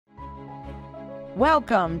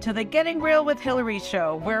Welcome to the Getting Real with Hilary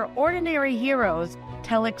show, where ordinary heroes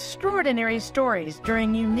tell extraordinary stories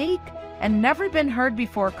during unique and never been heard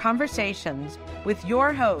before conversations with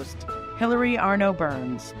your host, Hilary Arno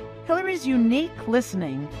Burns. Hilary's unique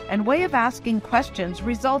listening and way of asking questions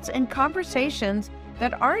results in conversations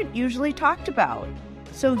that aren't usually talked about,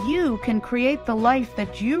 so you can create the life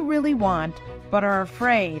that you really want but are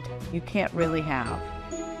afraid you can't really have.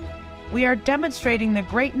 We are demonstrating the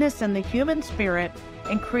greatness in the human spirit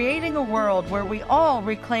and creating a world where we all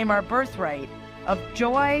reclaim our birthright of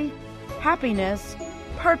joy, happiness,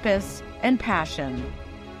 purpose, and passion.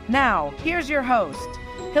 Now, here's your host,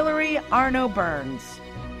 Hilary Arno Burns.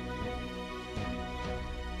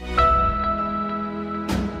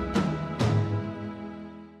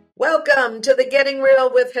 Welcome to the Getting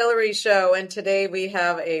Real with Hilary show, and today we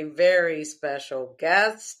have a very special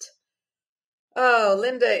guest. Oh,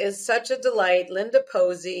 Linda is such a delight. Linda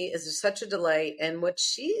Posey is such a delight. And what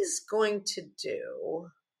she's going to do,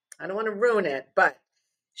 I don't want to ruin it, but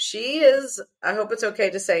she is, I hope it's okay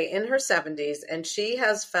to say, in her 70s, and she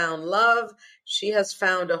has found love. She has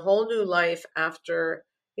found a whole new life after,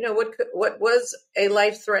 what was a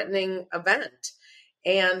life-threatening event.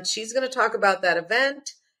 And she's going to talk about that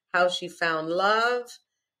event, how she found love,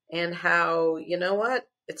 and how,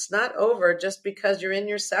 it's not over just because you're in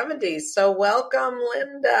your 70s. So welcome,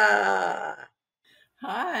 Linda.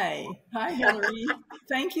 Hi, Hilary.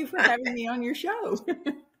 Thank you for having me on your show.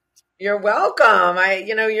 You're welcome.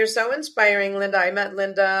 You're so inspiring, Linda. I met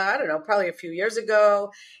Linda, I don't know, probably a few years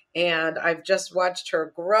ago, and I've just watched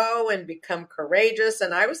her grow and become courageous.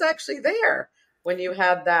 And I was actually there when you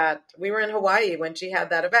had that. We were in Hawaii when she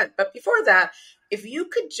had that event. But before that, if you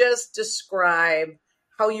could just describe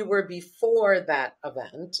how you were before that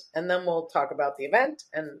event, and then we'll talk about the event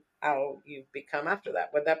and how you've become after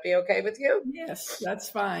that. Would that be okay with you? Yes, that's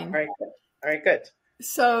fine. All right, good.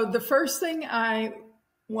 So the first thing I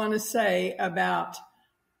want to say about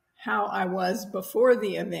how I was before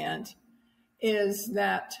the event is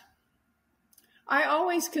that I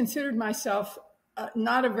always considered myself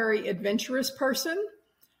not a very adventurous person,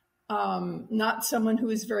 not someone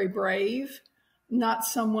who is very brave, not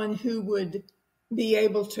someone who would be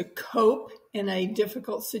able to cope in a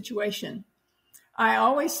difficult situation. I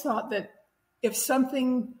always thought that if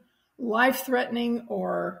something life-threatening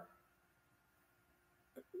or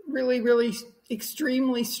really, really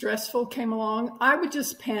extremely stressful came along, I would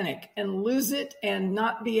just panic and lose it and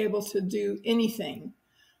not be able to do anything.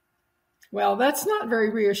 Well, that's not very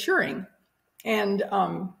reassuring. And,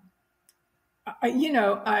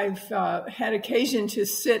 I've had occasion to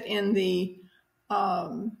sit in the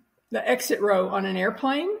exit row on an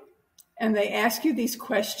airplane, and they ask you these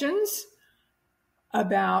questions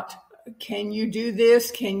about, can you do this?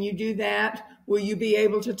 Can you do that? Will you be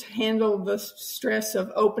able to handle the stress of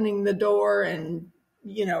opening the door and,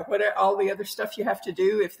 all the other stuff you have to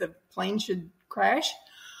do if the plane should crash?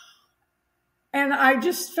 And I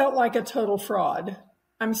just felt like a total fraud.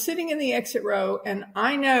 I'm sitting in the exit row, and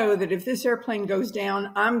I know that if this airplane goes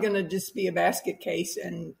down, I'm going to just be a basket case,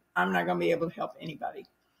 and I'm not going to be able to help anybody.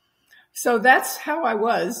 So that's how I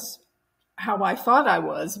was, how I thought I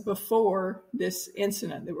was before this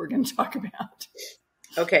incident that we're going to talk about.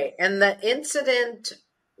 Okay. And the incident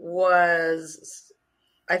was,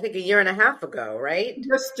 I think, a year and a half ago, right?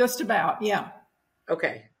 Just about, yeah.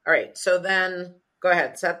 Okay. All right. So then go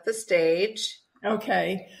ahead, set the stage.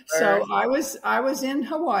 Okay. So I was in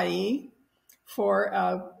Hawaii for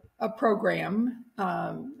a program,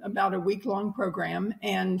 about a week-long program,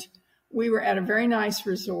 and we were at a very nice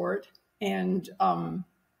resort, and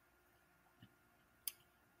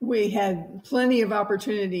we had plenty of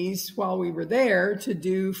opportunities while we were there to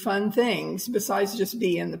do fun things besides just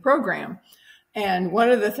be in the program. And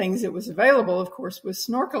one of the things that was available, of course, was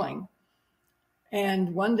snorkeling.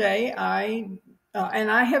 And one day I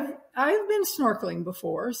have been snorkeling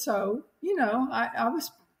before, so, I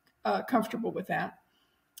was comfortable with that.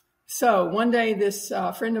 So one day this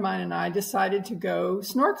friend of mine and I decided to go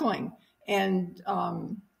snorkeling, and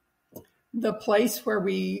the place where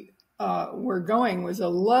we were going was a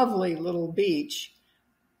lovely little beach,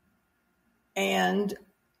 and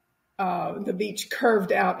the beach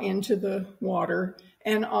curved out into the water,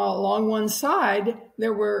 and along one side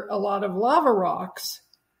there were a lot of lava rocks.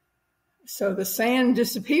 So the sand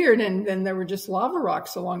disappeared, and then there were just lava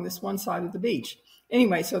rocks along this one side of the beach.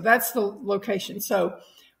 Anyway, so that's the location. So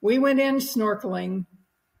we went in snorkeling,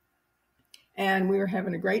 and we were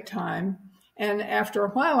having a great time. And after a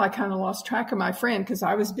while, I kind of lost track of my friend because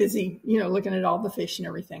I was busy, looking at all the fish and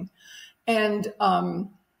everything. And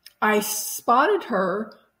I spotted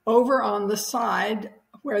her over on the side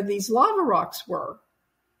where these lava rocks were.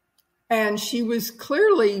 And she was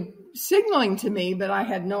clearly signaling to me, but I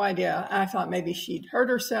had no idea. I thought maybe she'd hurt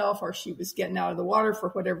herself or she was getting out of the water for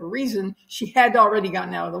whatever reason. She had already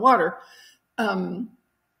gotten out of the water.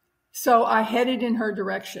 So I headed in her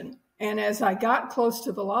direction. And as I got close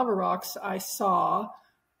to the lava rocks, I saw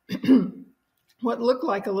what looked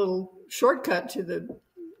like a little shortcut to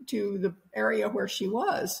the area where she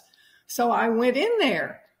was. So I went in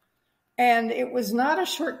there. And it was not a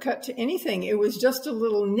shortcut to anything. It was just a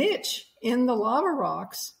little niche in the lava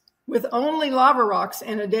rocks with only lava rocks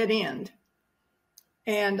and a dead end.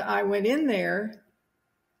 And I went in there,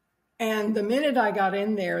 and the minute I got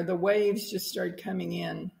in there, the waves just started coming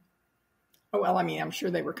in. Oh, well, I mean, I'm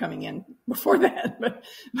sure they were coming in before that,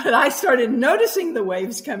 but I started noticing the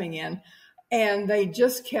waves coming in, and they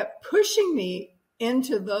just kept pushing me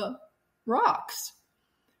into the rocks.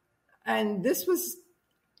 And this was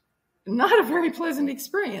not a very pleasant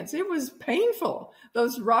experience. It was painful.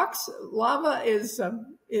 Those rocks, lava is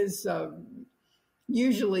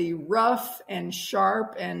usually rough and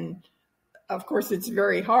sharp, and of course it's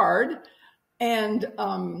very hard. And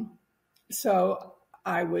so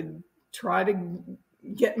I would try to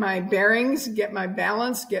get my bearings, get my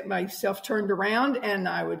balance, get myself turned around, and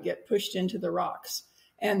I would get pushed into the rocks.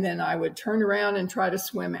 And then I would turn around and try to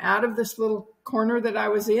swim out of this little corner that I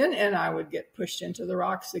was in, and I would get pushed into the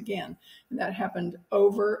rocks again. And that happened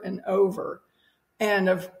over and over. And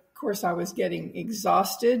of course, I was getting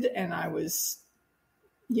exhausted, and I was,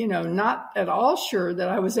 not at all sure that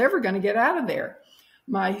I was ever going to get out of there.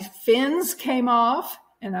 My fins came off,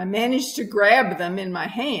 and I managed to grab them in my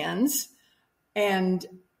hands. And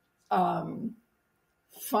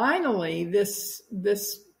finally, this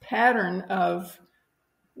pattern of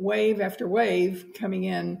wave after wave coming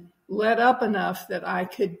in let up enough that I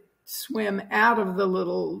could swim out of the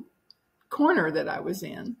little corner that I was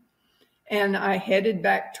in. And I headed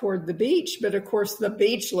back toward the beach, but of course the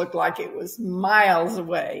beach looked like it was miles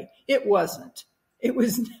away. It wasn't.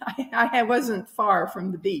 I wasn't far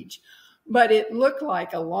from the beach, but it looked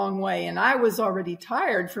like a long way. And I was already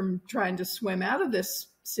tired from trying to swim out of this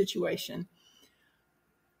situation.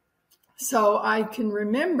 So I can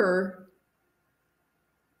remember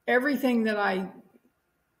everything that I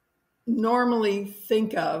normally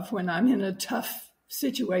think of when I'm in a tough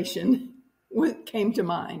situation came to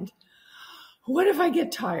mind. What if I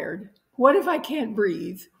get tired? What if I can't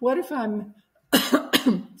breathe? What if I'm,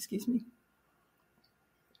 excuse me.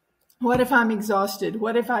 What if I'm exhausted?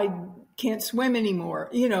 What if I can't swim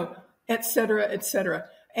anymore? Et cetera, et cetera.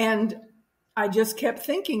 And I just kept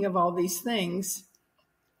thinking of all these things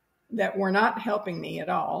that were not helping me at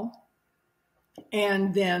all.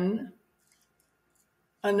 And then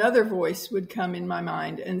another voice would come in my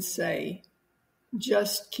mind and say,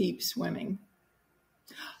 just keep swimming.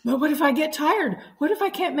 But what if I get tired? What if I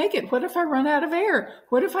can't make it? What if I run out of air?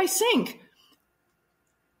 What if I sink?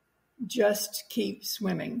 Just keep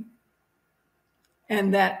swimming.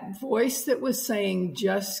 And that voice that was saying,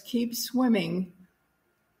 just keep swimming,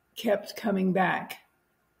 kept coming back.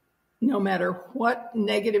 No matter what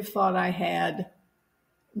negative thought I had,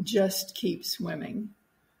 just keep swimming.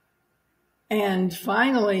 And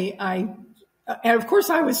finally, and of course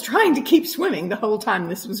I was trying to keep swimming the whole time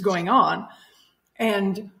this was going on.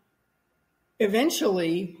 And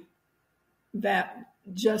eventually that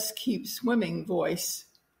just keep swimming voice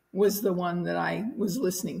was the one that I was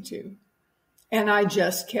listening to. And I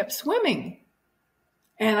just kept swimming.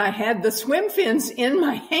 And I had the swim fins in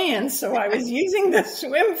my hands, so I was using the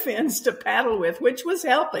swim fins to paddle with, which was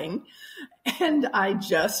helping. And I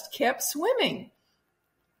just kept swimming.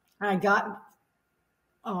 I got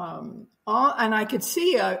and I could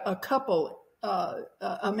see a couple,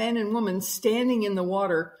 a man and woman standing in the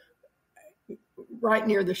water right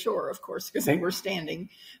near the shore, of course, because they were standing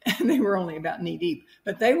and they were only about knee deep,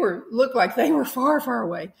 but they looked like they were far, far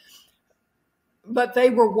away. But they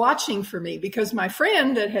were watching for me because my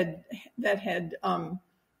friend that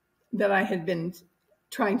I had been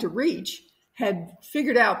trying to reach had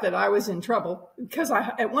figured out that I was in trouble because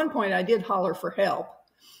at one point I did holler for help.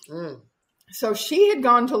 Mm. So she had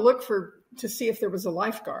gone to see if there was a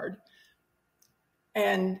lifeguard.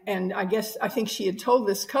 And I think she had told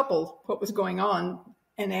this couple what was going on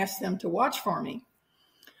and asked them to watch for me.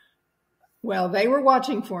 Well, they were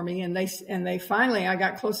watching for me, and they finally, I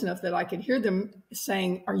got close enough that I could hear them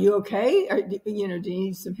saying, "Are you okay? Do you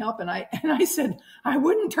need some help?" And I said, "I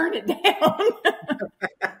wouldn't turn it down."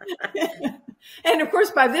 And of course,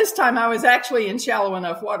 by this time, I was actually in shallow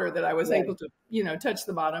enough water that I was able to, touch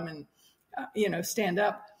the bottom and, stand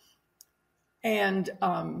up. And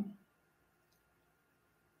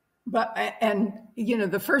But, and,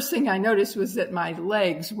 the first thing I noticed was that my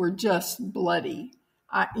legs were just bloody.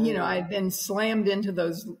 I'd been slammed into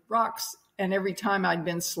those rocks, and every time I'd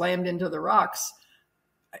been slammed into the rocks,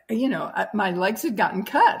 my legs had gotten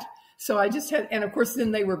cut. So I just had, and of course,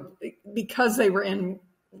 then because they were in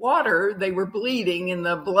water, they were bleeding and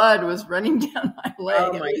the blood was running down my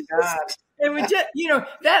leg. Oh my God. It was just,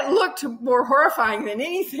 that looked more horrifying than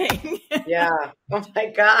anything. Yeah. Oh my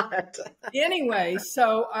God. Anyway,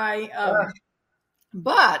 so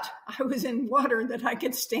but I was in water that I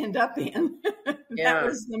could stand up in. That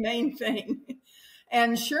was the main thing.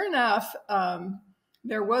 And sure enough,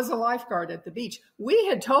 there was a lifeguard at the beach. We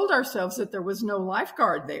had told ourselves that there was no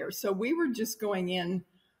lifeguard there. So we were just going in,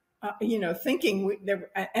 thinking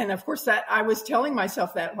and of course that I was telling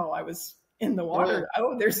myself that while I was in the water.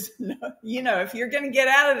 Oh, there's no, if you're going to get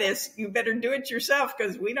out of this, you better do it yourself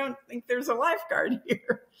because we don't think there's a lifeguard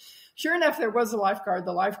here. Sure enough, there was a lifeguard.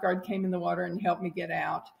 The lifeguard came in the water and helped me get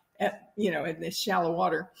out in this shallow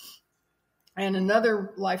water. And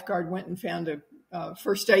another lifeguard went and found a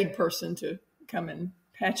first aid person to come and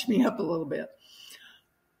patch me up a little bit.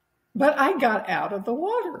 But I got out of the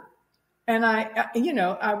water and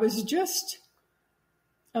I was just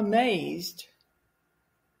amazed.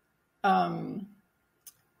 I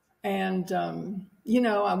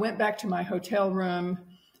went back to my hotel room.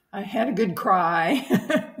 I had a good cry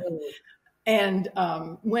and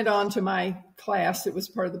went on to my class. It was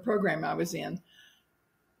part of the program I was in.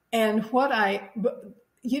 And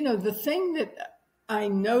the thing that I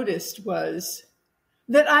noticed was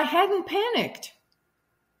that I hadn't panicked.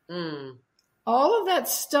 All of that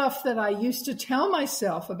stuff that I used to tell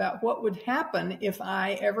myself about what would happen if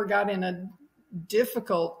I ever got in a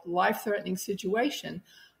difficult, life-threatening situation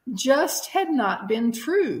just had not been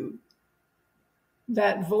true.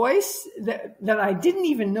 That voice that I didn't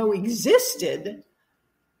even know existed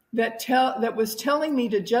that was telling me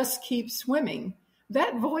to just keep swimming,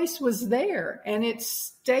 that voice was there and it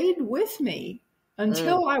stayed with me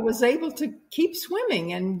until I was able to keep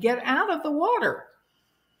swimming and get out of the water.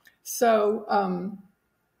 So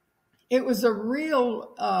it was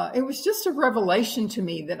it was just a revelation to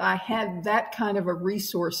me that I had that kind of a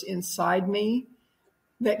resource inside me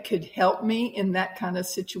that could help me in that kind of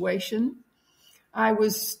situation. I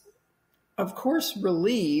was, of course,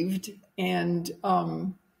 relieved and,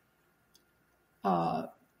 and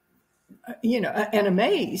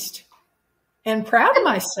amazed and proud of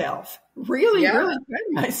myself, really proud of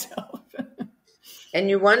myself. And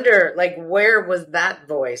you wonder, like, where was that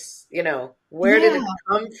voice? Where did it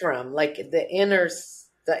come from? Like the inner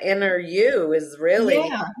you is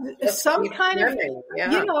really some kind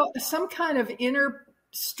of inner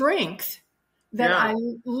strength that I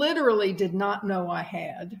literally did not know I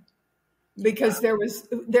had, because there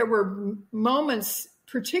were moments,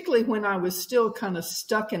 particularly when I was still kind of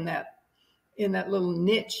stuck in that little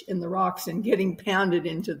niche in the rocks and getting pounded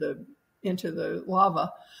into the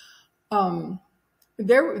lava.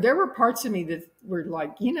 There were parts of me that were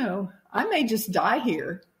like, I may just die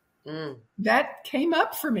here. That came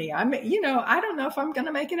up for me. I don't know if I'm going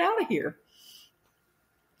to make it out of here.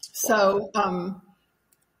 So,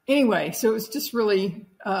 anyway, so it was just really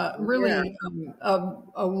a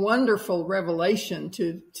wonderful revelation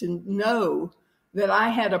to know that I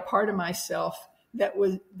had a part of myself that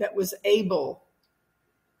was able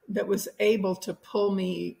to pull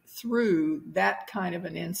me through that kind of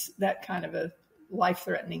a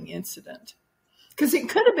life-threatening incident, because it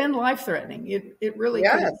could have been life-threatening. It really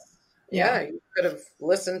could have. Yeah, you could have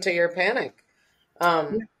listened to your panic.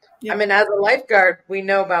 I mean, as a lifeguard, we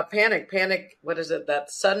know about panic. Panic, what is it?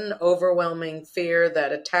 That sudden, overwhelming fear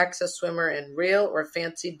that attacks a swimmer in real or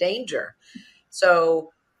fancy danger.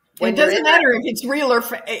 So it doesn't matter if it's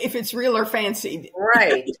real or fancy.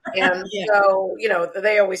 Right. And so,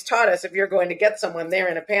 they always taught us, if you're going to get someone there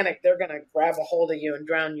in a panic, they're going to grab a hold of you and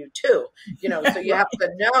drown you too. So you have to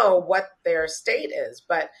know what their state is.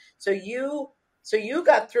 But so you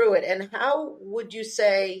got through it. And how would you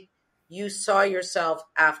say you saw yourself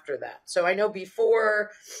after that? So I know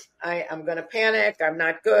before I'm going to panic, I'm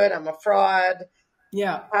not good, I'm a fraud.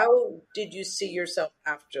 Yeah. How did you see yourself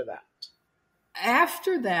after that?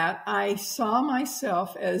 After that, I saw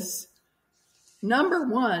myself as, number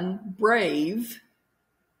one, brave.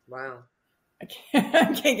 Wow. I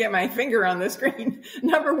can't get my finger on the screen.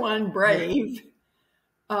 Number one, brave,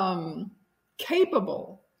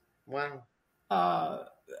 capable. Wow.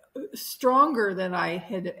 Stronger than I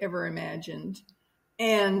had ever imagined.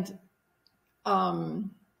 And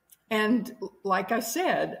like I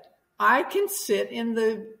said, I can sit in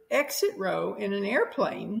the exit row in an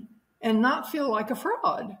airplane and not feel like a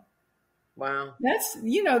fraud. Wow.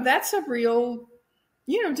 That's a real,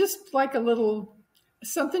 just like a little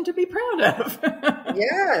something to be proud of.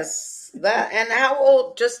 Yes. And how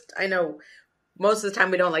old, I know most of the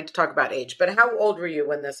time we don't like to talk about age, but how old were you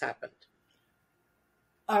when this happened?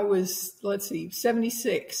 I was,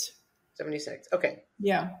 76. 76. Okay.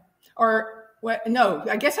 Yeah. Or, no,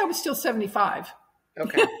 I guess I was still 75.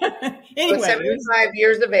 Okay. Anyway, so 75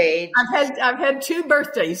 years of age. I've had 2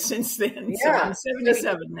 birthdays since then. Yeah. So I'm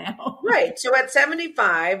 77 now. Right. So at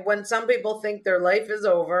 75, when some people think their life is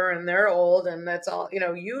over and they're old and that's all,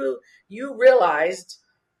 you realized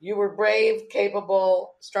you were brave,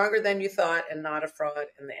 capable, stronger than you thought, and not a fraud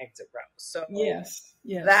in the exit row. So yes.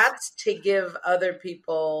 That's to give other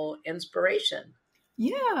people inspiration.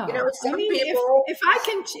 Yeah. Some people, if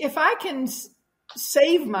I can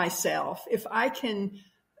save myself, if I can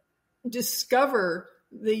discover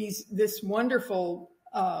this wonderful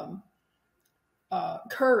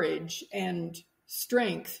courage and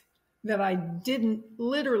strength that I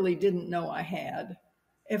literally didn't know I had,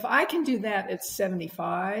 if I can do that at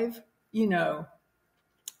 75,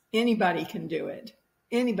 anybody can do it.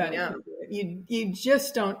 Anybody can do it. You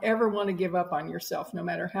just don't ever want to give up on yourself, no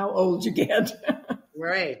matter how old you get.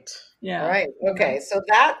 Right. Yeah. Right. Okay. So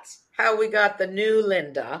that's how we got the new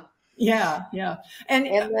Linda. Yeah. Yeah. And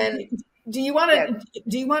then do you want to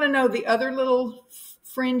know the other little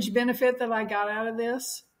fringe benefit that I got out of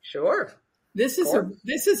this? Sure. This is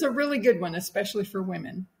a really good one, especially for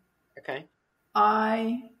women. Okay.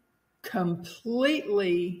 I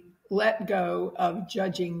completely let go of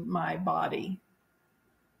judging my body.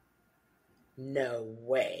 No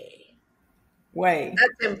way. That's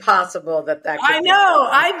impossible that could I know.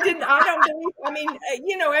 I don't believe. I mean,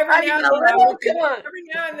 every now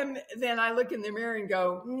and then I look in the mirror and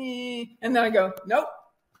go, and then I go, nope.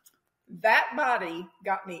 That body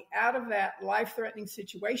got me out of that life-threatening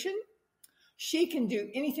situation. She can do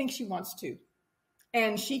anything she wants to.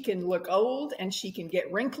 And she can look old, and she can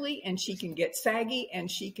get wrinkly, and she can get saggy, and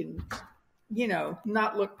she can,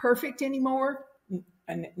 not look perfect anymore.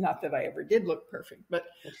 And not that I ever did look perfect, but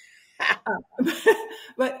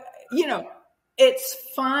it's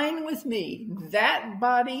fine with me. That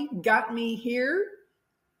body got me here,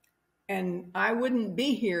 and I wouldn't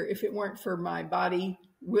be here if it weren't for my body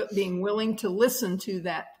being willing to listen to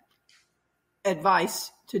that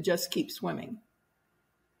advice to just keep swimming.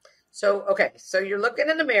 So, okay. So you're looking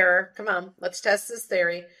in the mirror. Come on, let's test this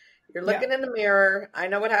theory. You're looking in the mirror. I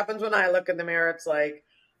know what happens when I look in the mirror. It's like,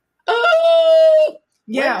 oh,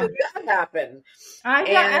 yeah. When did that happen? And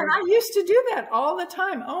I used to do that all the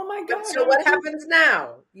time. Oh my God. So what happens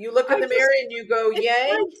now? You look in the mirror and you go,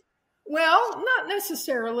 yay? Well, not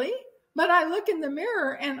necessarily, but I look in the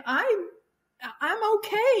mirror and I'm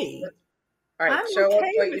okay. All right, I'm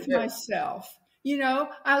okay with myself.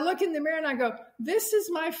 I look in the mirror and I go, this is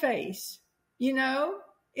my face.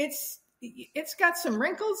 It's got some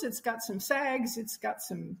wrinkles. It's got some sags. It's got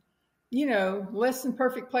some, less than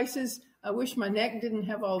perfect places. I wish my neck didn't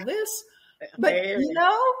have all this, but it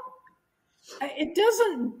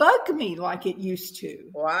doesn't bug me like it used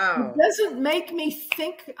to. Wow. It doesn't make me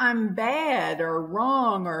think I'm bad or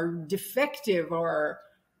wrong or defective or,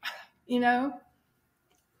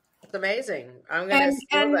 It's amazing. I'm going to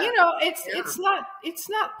it's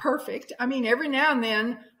not perfect. I mean, every now and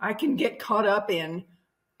then I can get caught up in,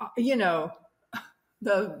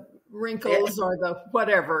 the wrinkles or the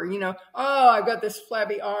whatever, oh, I've got this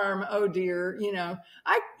flabby arm. Oh dear.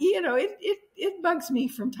 It bugs me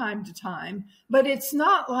from time to time, but it's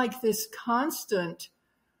not like this constant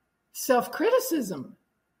self-criticism.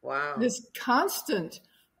 Wow. This constant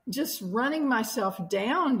just running myself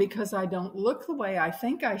down because I don't look the way I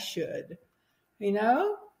think I should,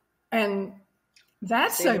 and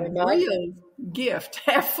that's a real gift.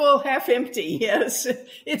 Half full, half empty. Yes.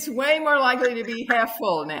 It's way more likely to be half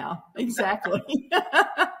full now. Exactly.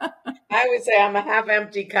 I would say I'm a half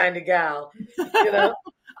empty kind of gal,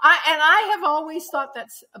 I have always thought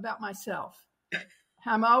that's about myself.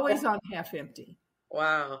 I'm always on half empty.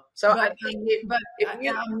 Wow. So I'm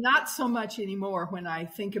not so much anymore when I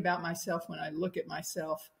think about myself, when I look at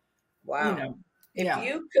myself. Wow. If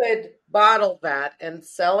you could bottle that and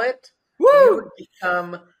sell it, woo! You would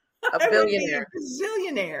become a billionaire.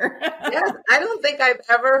 Zillionaire. Yeah, I don't think I've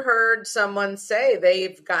ever heard someone say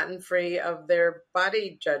they've gotten free of their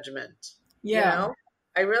body judgment. Yeah.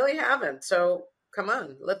 I really haven't. So come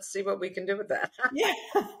on, let's see what we can do with that. Yeah.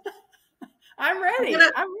 I'm ready. You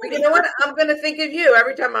know what? I'm going to think of you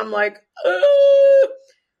every time I'm like,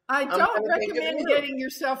 I don't recommend getting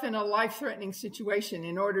yourself in a life-threatening situation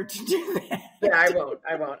in order to do that. Yeah, I won't.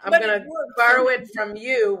 I'm going to borrow it from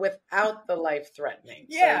you without the life threatening.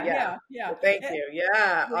 Yeah, So, yeah. Well, thank you.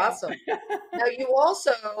 Yeah, awesome. Now you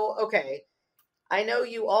also, okay. I know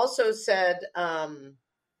you also said, I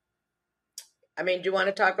mean, do you want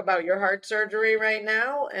to talk about your heart surgery right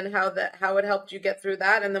now and how it helped you get through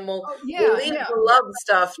that? And then we'll leave the love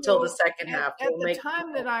stuff till the second half. At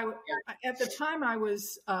the time I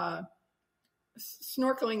was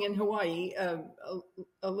snorkeling in Hawaii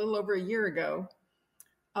a little over a year ago,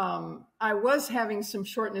 I was having some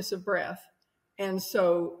shortness of breath. And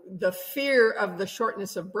so the fear of the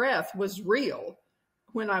shortness of breath was real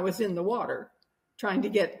when I was in the water trying to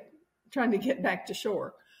get back to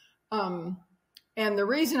shore. And the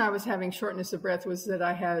reason I was having shortness of breath was that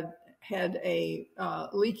I had a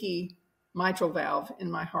leaky mitral valve in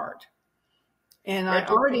my heart. And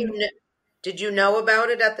did you know about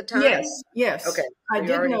it at the time? Yes. Okay. I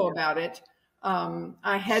did know about it.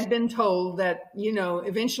 I had been told that,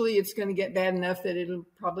 eventually it's going to get bad enough that it'll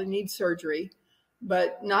probably need surgery,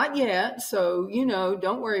 but not yet. So,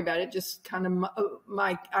 don't worry about it. Just kind of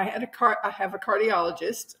I have a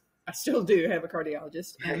cardiologist. I still do have a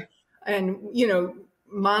cardiologist and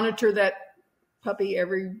monitor that puppy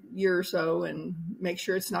every year or so and make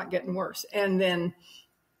sure it's not getting worse. And then,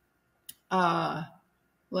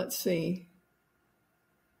 let's see.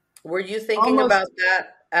 Were you thinking about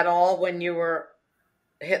that at all when you were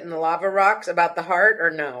hitting the lava rocks about the heart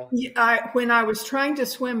or no? When I was trying to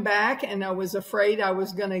swim back and I was afraid I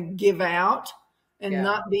was going to give out and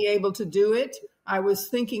not be able to do it, I was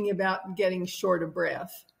thinking about getting short of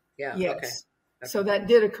breath. Yeah. Yes. Okay. So that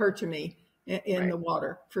did occur to me in the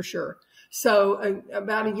water for sure. So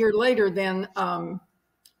about a year later, then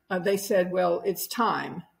they said, well, it's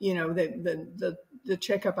time. The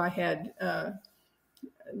checkup I had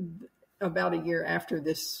about a year after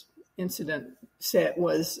this incident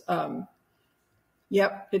was,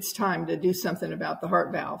 it's time to do something about the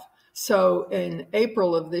heart valve. So in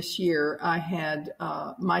April of this year, I had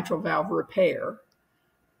mitral valve repair,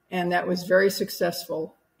 and that was very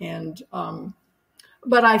successful. And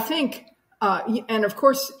but I think, and of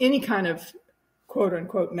course, any kind of quote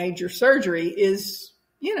unquote major surgery is,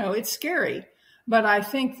 it's scary. But I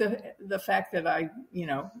think the fact that I,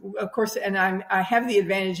 of course, and I have the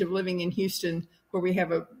advantage of living in Houston, where we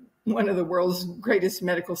have one of the world's greatest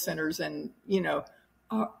medical centers, and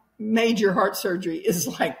major heart surgery is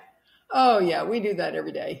like, oh yeah, we do that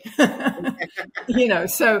every day.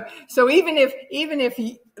 So even if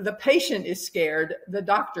the patient is scared, the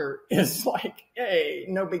doctor is like, hey,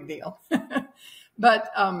 no big deal. But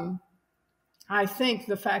I think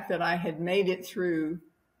the fact that I had made it through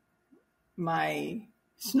my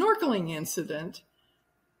snorkeling incident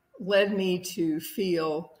led me to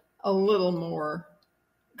feel a little more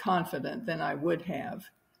confident than I would have,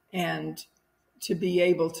 and to be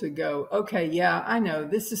able to go, okay, yeah, I know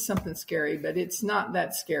this is something scary, but it's not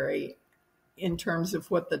that scary in terms of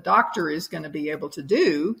what the doctor is going to be able to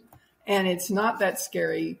do. And it's not that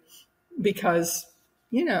scary because,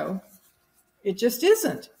 it just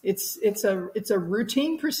isn't. It's a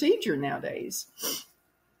routine procedure nowadays.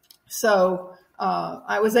 So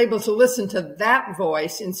I was able to listen to that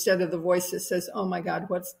voice instead of the voice that says, "Oh my God,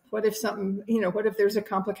 what if something? What if there's a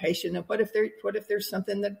complication? And what if there's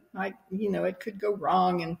something that might, it could go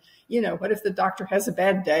wrong? And what if the doctor has a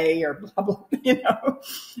bad day or blah blah."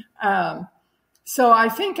 So I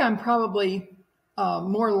think I'm probably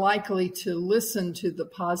more likely to listen to the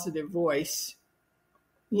positive voice,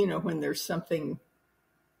 when there's something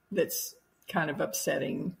that's kind of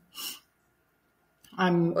upsetting.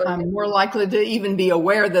 I'm more likely to even be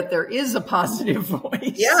aware that there is a positive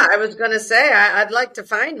voice. Yeah, I was going to say, I'd like to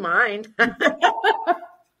find mine. But,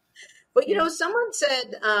 someone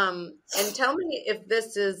said, and tell me if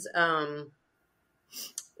this is,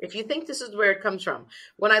 if you think this is where it comes from.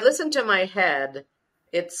 When I listen to my head,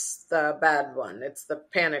 it's the bad one. It's the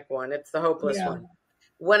panic one. It's the hopeless one.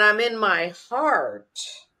 When I'm in my heart,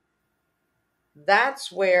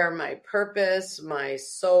 that's where my purpose, my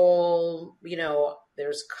soul,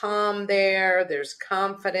 there's calm there, there's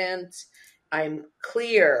confidence, I'm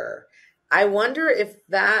clear. I wonder if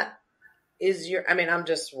that is I'm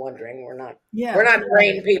just wondering, we're not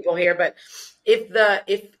brain people here, but if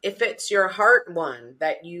it's your heart one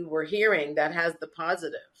that you were hearing that has the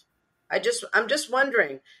positive, I'm just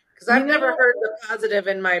wondering, because I've never heard the positive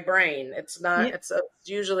in my brain. It's not, it's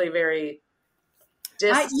usually very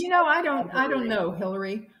I don't know,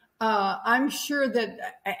 Hilary. I'm sure that,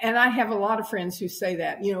 and I have a lot of friends who say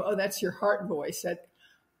that, oh, that's your heart voice. That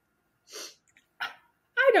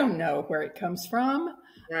I don't know where it comes from.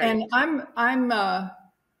 Right. And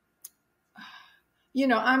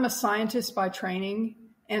I'm a scientist by training.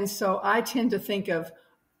 And so I tend to think of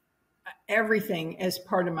everything as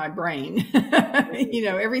part of my brain.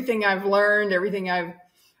 Everything I've learned, everything I've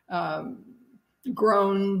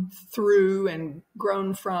grown through and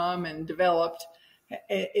grown from and developed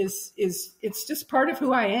is it's just part of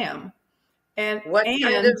who I am. And what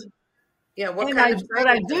kind of but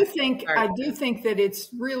I do think that it's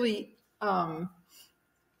really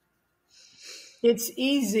it's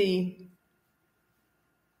easy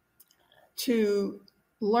to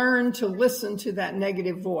learn to listen to that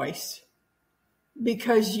negative voice,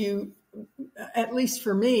 because at least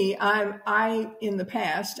for me, I in the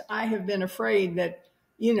past, I have been afraid that,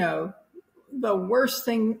 the worst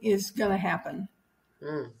thing is going to happen.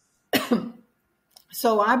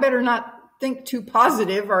 So I better not think too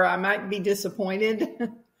positive or I might be disappointed.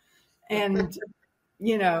 And,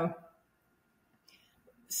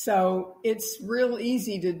 so it's real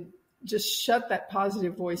easy to just shut that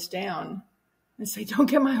positive voice down and say, don't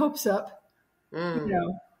get my hopes up.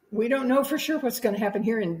 We don't know for sure what's going to happen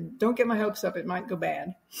here, and don't get my hopes up. It might go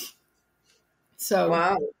bad. So,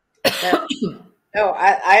 wow. No,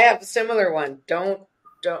 I have a similar one. Don't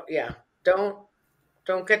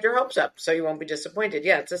get your hopes up so you won't be disappointed.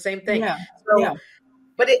 Yeah, it's the same thing. Yeah. So, yeah.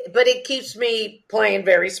 But it keeps me playing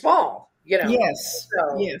very small, Yes.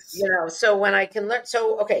 So, yes. So when I can learn.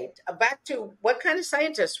 So, okay, back to what kind of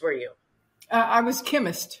scientist were you? I was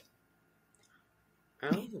chemist.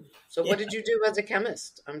 Oh, so what did you do as a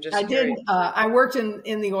chemist? I'm just. I curious. Did. I worked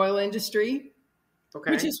in the oil industry,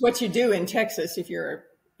 which is what you do in Texas if you're,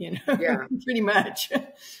 pretty much.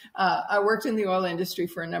 I worked in the oil industry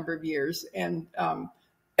for a number of years, and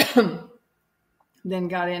then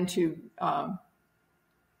got into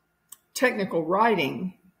technical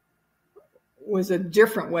writing. Was a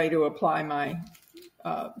different way to apply my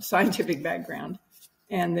scientific background,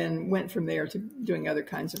 and then went from there to doing other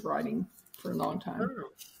kinds of writing for a long time. Oh,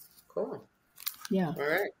 cool. Yeah. All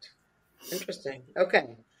right. Interesting.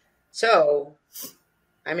 Okay. So,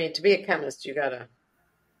 I mean, to be a chemist, you gotta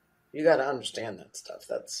understand that stuff.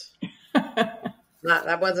 That's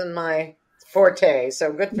that wasn't my forte.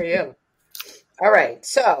 So good for you. All right.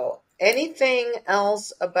 So, anything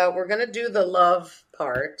else we're going to do the love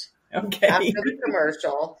part. Okay. After the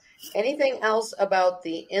commercial. Anything else about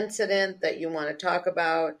the incident that you want to talk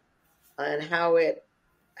about, and how it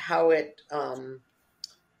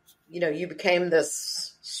you became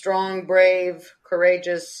this strong, brave,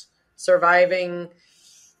 courageous, surviving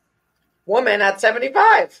woman at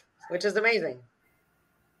 75, which is amazing.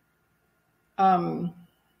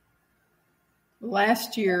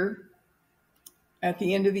 Last year, at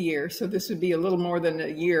the end of the year, so this would be a little more than a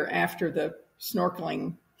year after the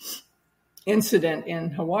snorkeling incident in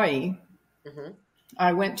Hawaii,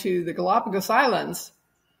 I went to the Galapagos Islands,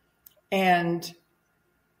 and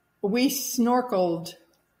we snorkeled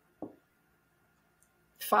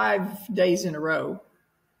 5 days in a row.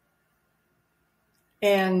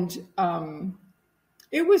 And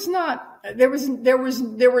it was not, there were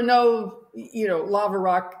no, lava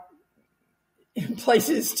rock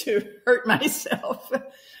places to hurt myself.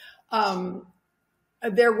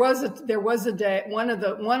 There was a day, one of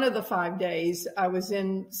the 5 days I was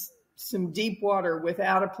in some deep water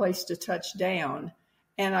without a place to touch down,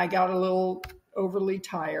 and I got a little overly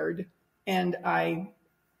tired, and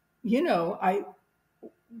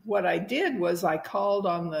what I did was I called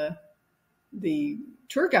on the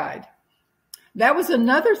tour guide. That was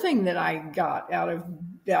another thing that I got out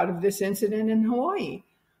of this incident in Hawaii.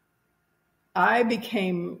 I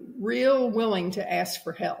became real willing to ask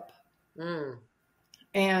for help.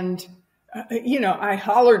 And,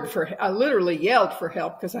 I literally yelled for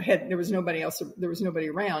help because there was nobody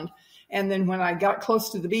around. And then when I got close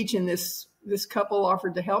to the beach and this couple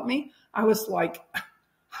offered to help me, I was like,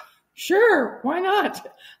 sure, why not?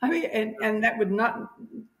 I mean, and that would not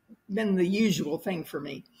been the usual thing for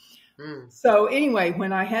me. So anyway,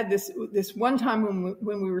 when I had this one time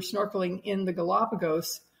when we were snorkeling in the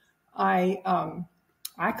Galapagos, I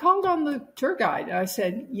called on the tour guide. I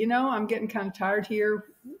said, I'm getting kind of tired here,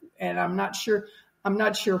 and I'm not sure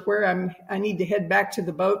where I need to head back to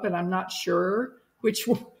the boat, but I'm not sure which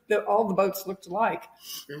all the boats looked alike.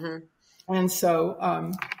 And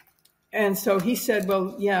so he said,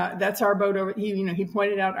 well, yeah, that's our boat over. He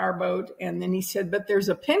pointed out our boat, and then he said, but there's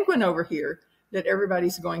a penguin over here that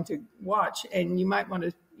everybody's going to watch, and you might want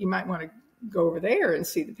to go over there and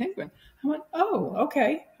see the penguin. I went, oh,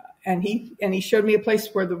 okay. And he showed me a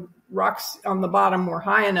place where the rocks on the bottom were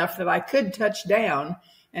high enough that I could touch down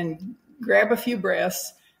and grab a few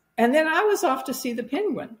breaths. And then I was off to see the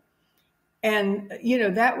penguin. And,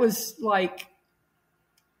 that was like,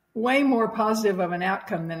 way more positive of an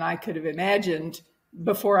outcome than I could have imagined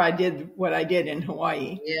before I did what I did in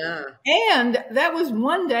Hawaii. Yeah. And that was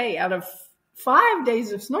one day out of 5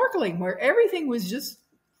 days of snorkeling where everything was just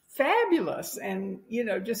fabulous, and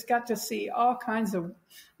just got to see all kinds of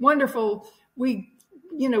wonderful. We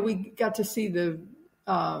got to see the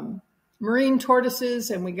marine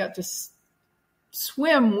tortoises, and we got to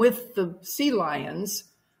swim with the sea lions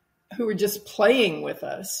who were just playing with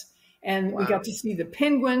us. And we got to see the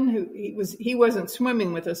penguin, who he wasn't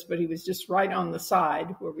swimming with us, but he was just right on the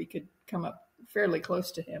side where we could come up fairly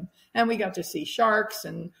close to him. And we got to see sharks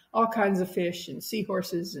and all kinds of fish and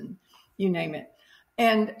seahorses and you name it.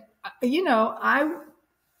 And,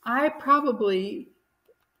 I probably,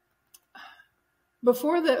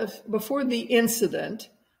 before the incident,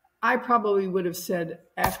 I probably would have said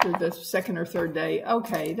after the second or third day,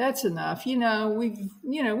 okay, that's enough.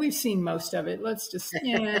 We've seen most of it. Let's just,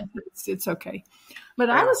 it's okay. But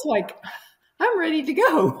I was like, I'm ready to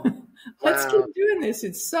go. Let's keep doing this.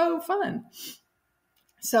 It's so fun.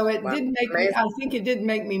 So it did make me, I think it did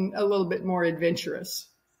make me a little bit more adventurous.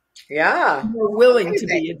 Yeah. More willing to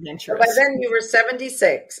be adventurous. By then you were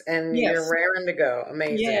 76 and you're raring to go.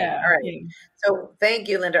 Amazing. Yeah. All right. Yeah. So thank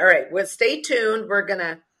you, Linda. All right. Well, stay tuned. We're going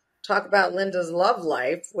to talk about Linda's love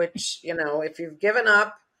life, which, if you've given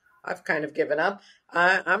up, I've kind of given up.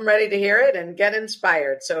 I'm ready to hear it and get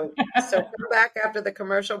inspired. So come back after the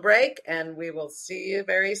commercial break and we will see you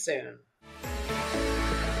very soon.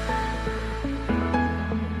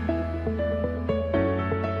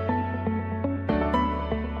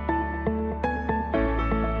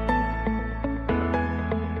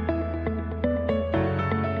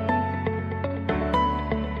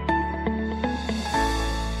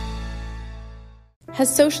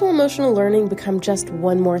 Has social emotional learning become just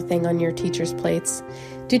one more thing on your teachers' plates?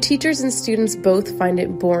 Do teachers and students both find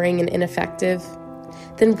it boring and ineffective?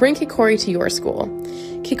 Then bring Kikori to your school.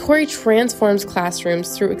 Kikori transforms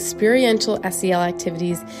classrooms through experiential SEL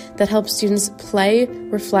activities that help students play,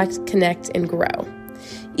 reflect, connect, and grow.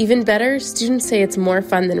 Even better, students say it's more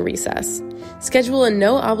fun than recess. Schedule a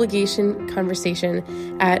no-obligation conversation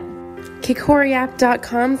at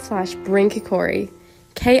kikoriapp.com/bringkikori.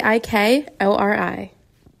 KIKORI.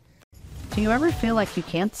 Do you ever feel like you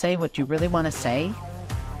can't say what you really want to say?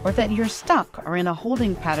 Or that you're stuck or in a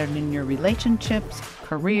holding pattern in your relationships,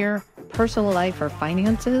 career, personal life, or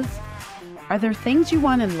finances? Are there things you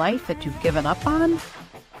want in life that you've given up on?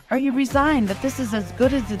 Are you resigned that this is as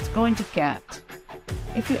good as it's going to get?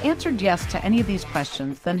 If you answered yes to any of these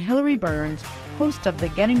questions, then Hilary Burns, host of the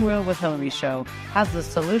Getting Real with Hilary show, has the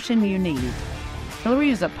solution you need.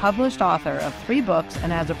 Hilary is a published author of 3 books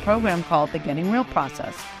and has a program called the Getting Real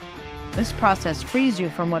Process. This process frees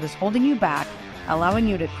you from what is holding you back, allowing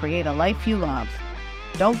you to create a life you love.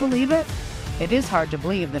 Don't believe it? It is hard to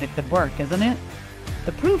believe that it could work, isn't it?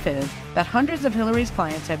 The proof is that hundreds of Hilary's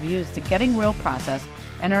clients have used the Getting Real Process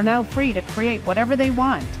and are now free to create whatever they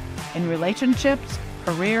want in relationships,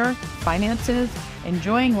 career, finances,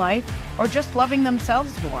 enjoying life, or just loving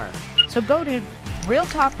themselves more. So go to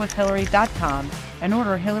realtalkwithhilary.com and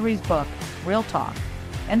order Hilary's book, Real Talk,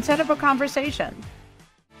 and set up a conversation.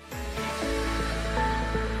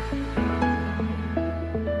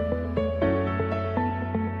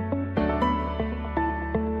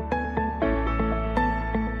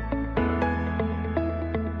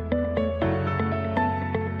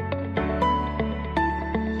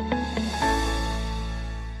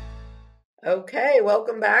 Okay,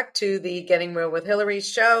 welcome back to the Getting Real with Hilary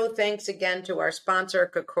show. Thanks again to our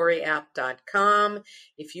sponsor, kikoriapp.com.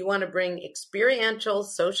 If you want to bring experiential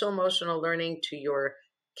social emotional learning to your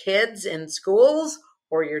kids in schools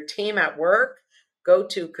or your team at work, go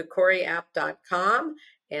to kikoriapp.com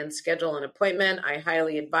and schedule an appointment. I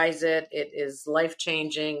highly advise it. It is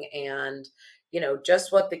life-changing and,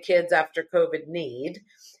 just what the kids after COVID need.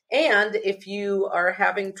 And if you are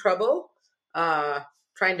having trouble,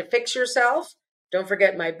 trying to fix yourself, don't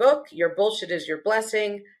forget my book, Your Bullshit is Your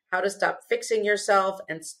Blessing, How to Stop Fixing Yourself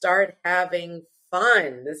and Start Having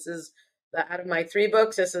Fun. This is, out of my 3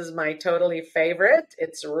 books, this is my totally favorite.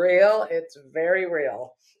 It's real. It's very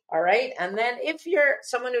real. All right. And then if you're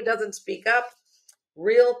someone who doesn't speak up,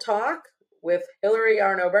 Real Talk with Hilary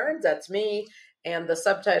Arno Burns, that's me. And the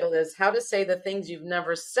subtitle is How to Say the Things You've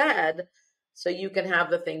Never Said so you can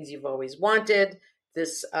have the things you've always wanted.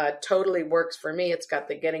 This totally works for me. It's got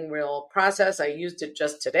the Getting Real process. I used it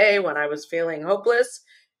just today when I was feeling hopeless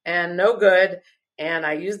and no good. And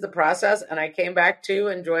I used the process and I came back to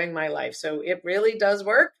enjoying my life. So it really does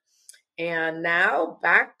work. And now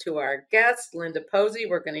back to our guest, Linda Posey.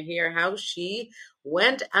 We're going to hear how she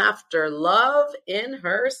went after love in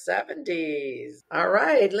her 70s. All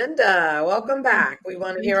right, Linda, welcome back. We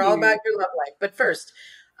want to Thank hear all you. about your love life. But first,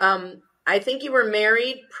 I think you were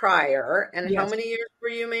married prior. And how Yes. many years were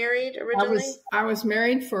you married originally? I was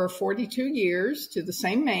married for 42 years to the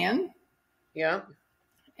same man, Yeah.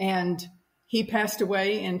 and he passed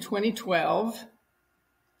away in 2012.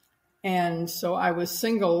 And so I was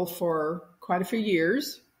single for quite a few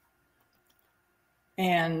years.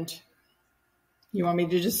 And you want me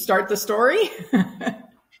to just start the story?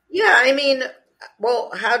 Yeah, I mean,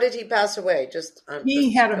 well, how did he pass away?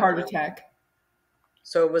 He had a heart attack.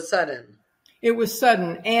 So it was sudden. It was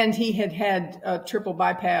sudden, and he had a triple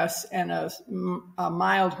bypass and a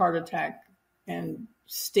mild heart attack and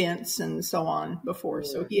stents and so on before.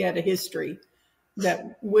 So he had a history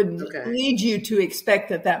that would lead you to expect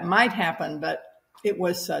that might happen, but it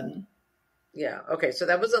was sudden. Yeah. Okay. So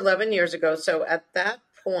that was 11 years ago. So at that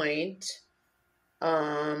point,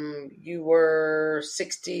 you were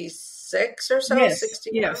 66 or so? Yes.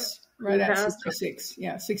 65? Yes. Right at 66.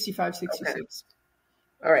 Yeah. 65, 66. Okay.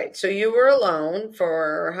 All right. So you were alone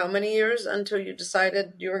for how many years until you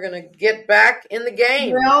decided you were going to get back in the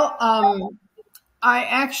game? Well, I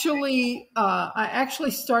actually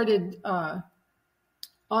started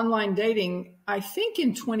online dating, I think,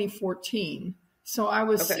 in 2014. So I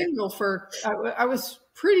was single I was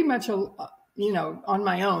pretty much, on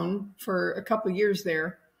my own for a couple of years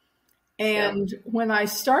there. And when I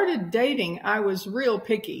started dating, I was real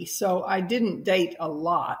picky. So I didn't date a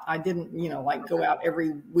lot. I didn't, go out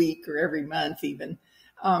every week or every month even.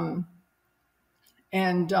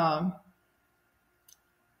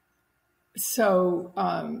 So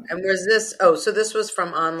and was this, so this was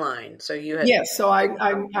from online. So you had. Yes. So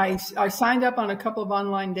I signed up on a couple of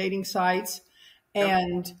online dating sites,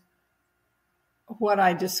 and what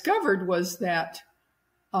I discovered was that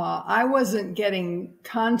I wasn't getting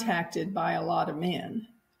contacted by a lot of men.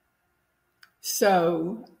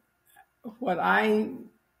 So what I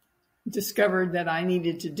discovered that I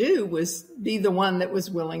needed to do was be the one that was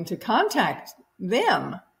willing to contact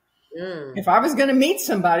them. If I was going to meet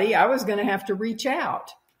somebody, I was going to have to reach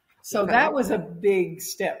out. So that was a big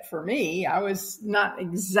step for me. I was not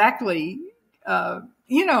exactly, I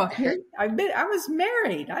was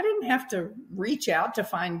married. I didn't have to reach out to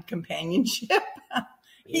find companionship.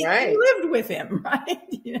 He lived with him, right?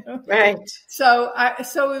 Right. So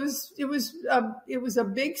it was a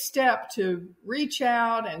big step to reach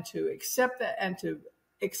out and to accept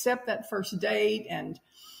that first date, and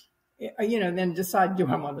then decide, do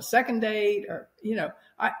I want a second date, or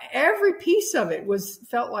every piece of it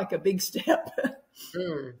felt like a big step.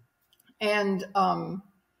 And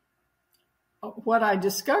what I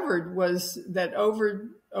discovered was that over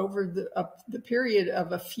the period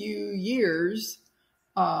of a few years.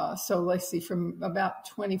 So let's see, from about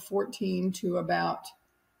 2014 to about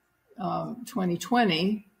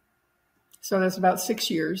 2020. So that's about 6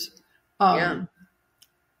 years. I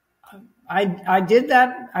did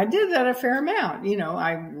that a fair amount.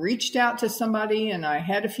 I reached out to somebody and I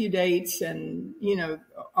had a few dates and,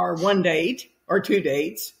 or one date or two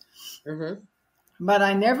dates. Mm-hmm. But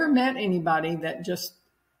I never met anybody that just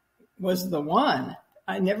was the one.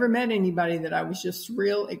 I never met anybody that I was just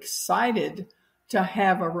real excited to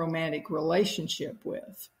have a romantic relationship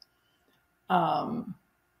with. And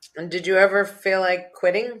did you ever feel like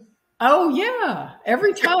quitting? Oh yeah.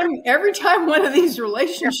 Every time one of these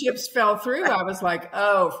relationships fell through, I was like,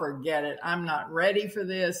 oh, forget it. I'm not ready for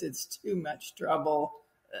this. It's too much trouble.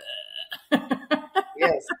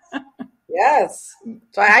 Yes. Yes.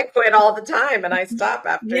 So I quit all the time and I stop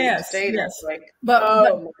after each date. Yes. It's like, but I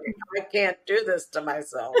can't do this to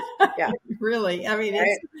myself. Yeah. Really. I mean,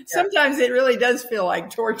 sometimes it really does feel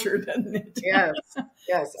like torture, doesn't it? Yes.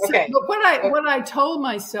 Yes. Okay. So, but what I told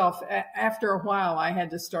myself after a while, I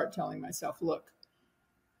had to start telling myself, look,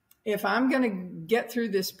 if I'm going to get through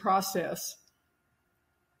this process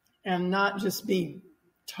and not just be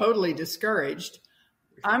totally discouraged,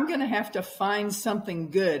 I'm going to have to find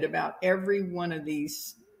something good about every one of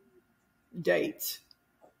these dates.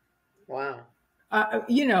 Wow.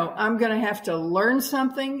 I'm going to have to learn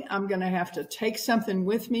something. I'm going to have to take something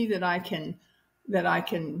with me that I can,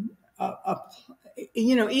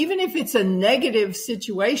 even if it's a negative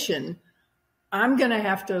situation, I'm going to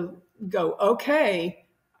have to go, okay,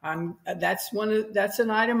 that's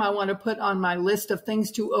an item I want to put on my list of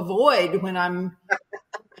things to avoid when I'm,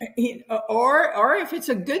 or if it's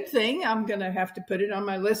a good thing, I'm going to have to put it on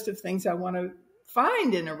my list of things I want to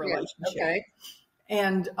find in a relationship. Yeah, okay.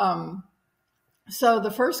 And so the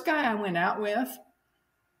first guy I went out with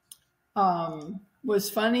was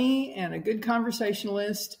funny and a good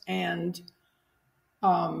conversationalist, and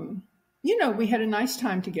we had a nice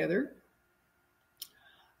time together.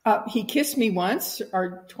 He kissed me once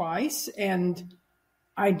or twice, and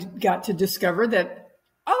I got to discover that,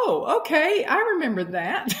 oh, okay, I remember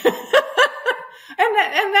that. and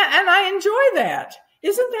I enjoy that.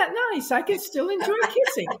 Isn't that nice? I can still enjoy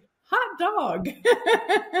kissing. Hot dog.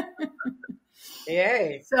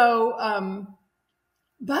 Yay. So,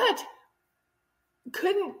 but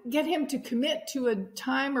couldn't get him to commit to a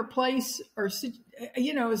time or place, or,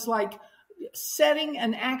 it's like setting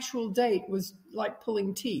an actual date was like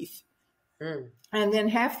pulling teeth. And then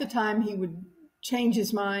half the time he would change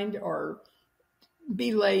his mind or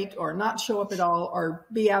be late or not show up at all or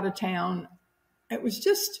be out of town. It was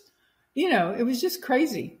just, it was just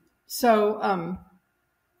crazy. So,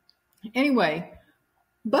 anyway,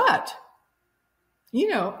 but,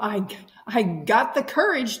 I got the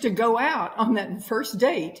courage to go out on that first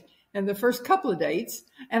date and the first couple of dates.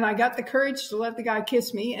 And I got the courage to let the guy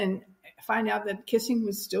kiss me and find out that kissing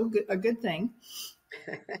was still a good thing.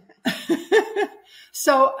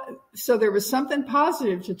 So there was something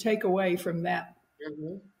positive to take away from that,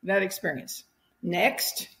 that experience.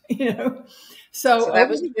 Next, So that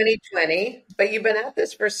was 2020, but you've been at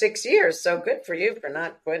this for 6 years. So good for you for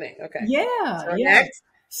not quitting. Okay. Yeah. So yeah. next,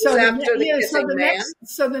 so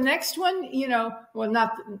the next one,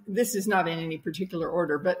 this is not in any particular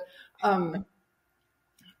order, but,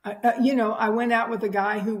 I went out with a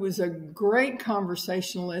guy who was a great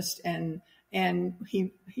conversationalist, and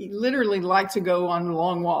he literally liked to go on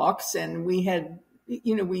long walks, and we had,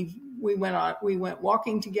 we went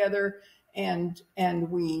walking together, and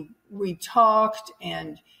we talked,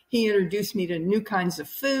 and he introduced me to new kinds of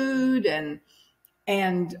food, and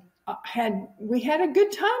we had a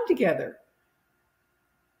good time together.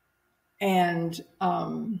 And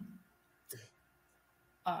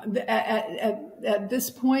at this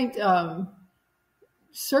point,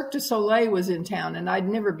 Cirque du Soleil was in town, and I'd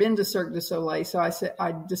never been to Cirque du Soleil. So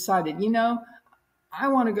I decided, I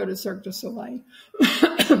want to go to Cirque du Soleil.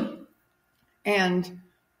 And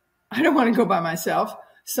I don't want to go by myself.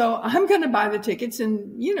 So I'm going to buy the tickets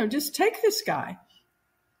and, just take this guy.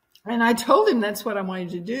 And I told him that's what I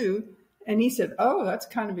wanted to do. And he said, oh, that's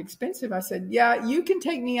kind of expensive. I said, yeah, you can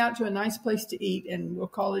take me out to a nice place to eat and we'll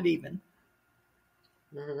call it even.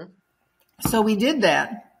 So we did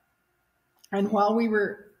that. And while we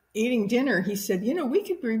were eating dinner, he said, we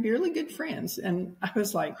could be really good friends. And I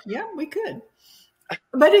was like, yeah, we could.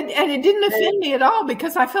 But it didn't offend me at all,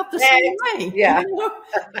 because I felt the same way. Yeah.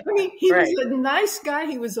 He was a nice guy.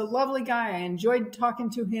 He was a lovely guy. I enjoyed talking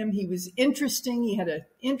to him. He was interesting. He had an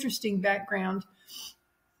interesting background.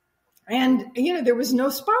 And, there was no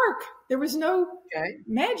spark. There was no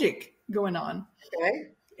magic going on.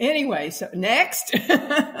 Okay. Anyway, so next.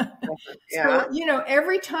 Yeah. So,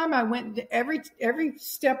 every time I went, every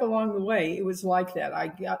step along the way, it was like that. I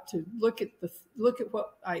got to look at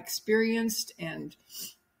what I experienced, and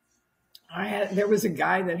there was a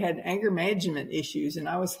guy that had anger management issues, and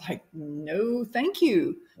I was like, no, thank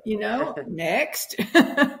you. Next.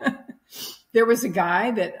 There was a guy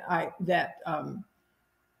that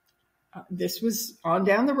this was on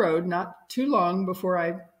down the road, not too long before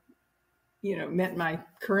I, met my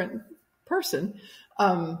current person,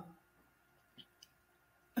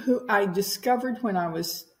 who I discovered when I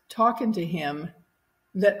was talking to him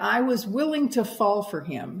that I was willing to fall for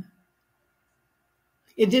him.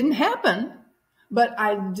 It didn't happen, but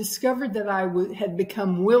I discovered that I had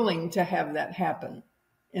become willing to have that happen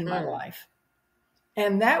in my life.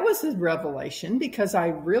 And that was a revelation, because I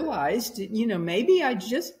realized,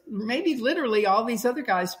 maybe literally all these other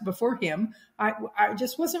guys before him, I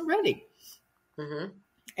just wasn't ready.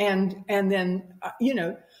 And then,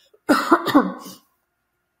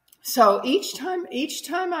 so each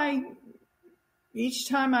time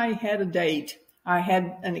I had a date, I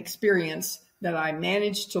had an experience that I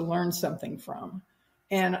managed to learn something from.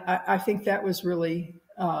 And I think that was really,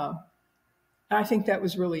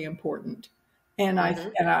 important. And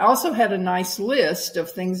I also had a nice list of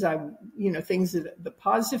things the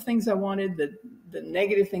positive things I wanted, the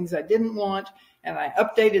negative things I didn't want. And I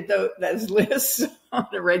updated those lists on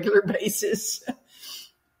a regular basis.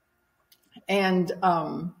 And, then,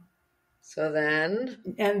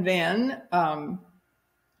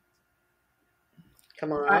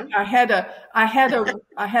 come on. I had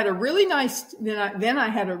a really nice, then I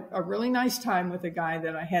had a really nice time with a guy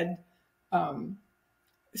that I had,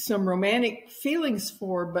 some romantic feelings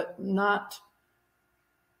for, but not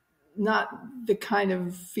the kind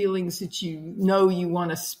of feelings that you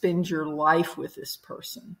want to spend your life with this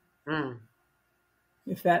person.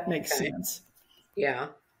 If that makes sense. Yeah.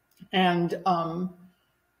 And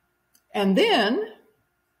then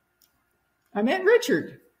I met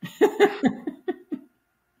Richard.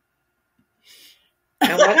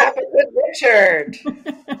 And what happened with Richard?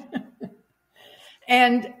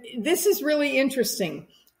 And this is really interesting.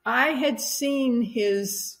 I had seen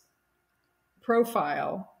his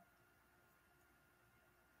profile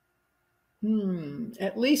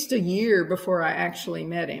at least a year before I actually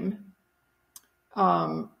met him,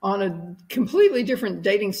 on a completely different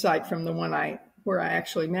dating site from the one where I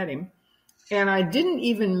actually met him. And I didn't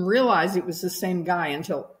even realize it was the same guy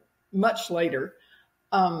until much later.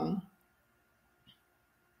 And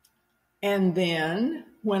then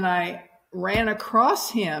when I ran across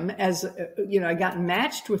him I got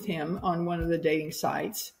matched with him on one of the dating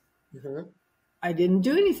sites, I didn't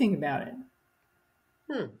do anything about it.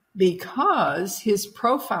 Because his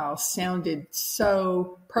profile sounded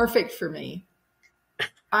so perfect for me.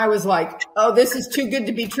 I was like, oh, this is too good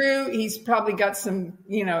to be true. He's probably got some,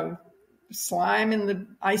 slime in the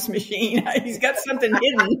ice machine. He's got something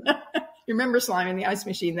hidden. You remember slime in the ice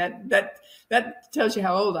machine? That tells you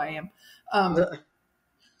how old I am.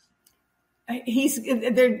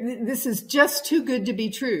 This is just too good to be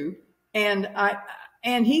true. And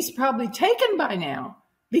he's probably taken by now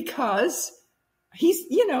because he's,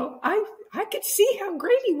 I could see how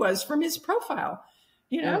great he was from his profile,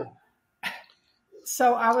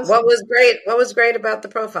 So I was. What was great? What was great about the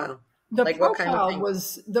profile? The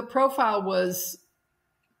profile was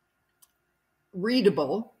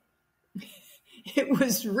readable. It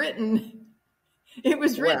was written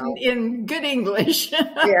in good English.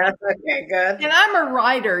 Yeah. Okay. Good. And I'm a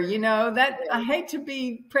writer, I hate to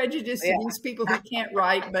be prejudiced against people who can't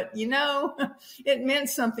write, but it meant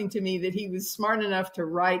something to me that he was smart enough to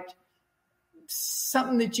write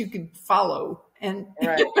something that you could follow. And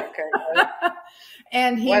right. Okay.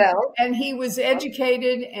 and he was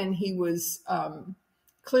educated, and he was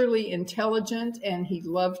clearly intelligent, and he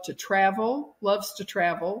loves to travel.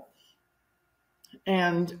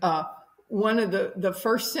 And one of the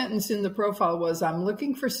first sentence in the profile was, I'm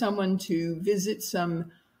looking for someone to visit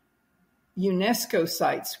some UNESCO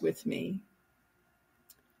sites with me.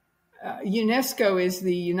 UNESCO is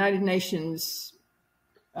the United Nations.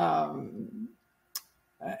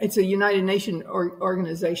 It's a United Nations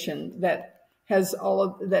organization that has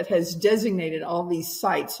designated all these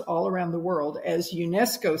sites all around the world as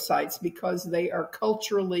UNESCO sites because they are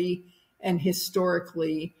culturally and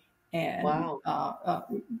historically and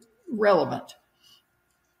relevant.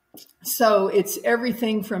 So it's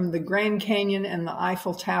everything from the Grand Canyon and the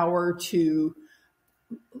Eiffel Tower to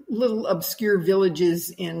little obscure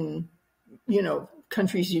villages in,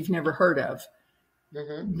 countries you've never heard of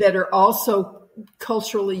that are also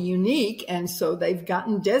culturally unique. And so they've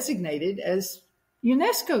gotten designated as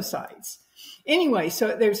UNESCO sites. Anyway,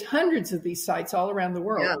 so there's hundreds of these sites all around the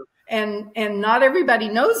world. Yeah. And not everybody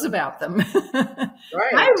knows about them.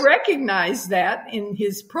 Right. I recognize that in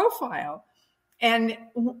his profile. And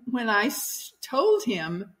when I told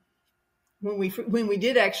him, when we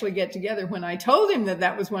did actually get together, when I told him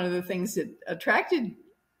that was one of the things that attracted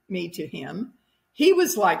me to him, he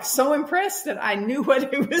was like so impressed that I knew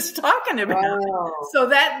what he was talking about. Wow. So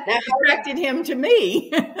that attracted him to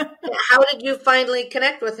me. How did you finally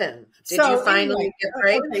connect with him? Did you finally get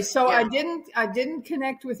right? Okay, so I didn't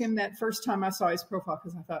connect with him that first time I saw his profile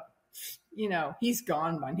because I thought, he's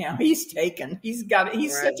gone by now. He's taken. He's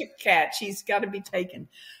such a catch. He's got to be taken.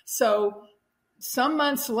 So some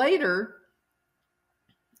months later,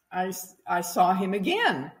 I saw him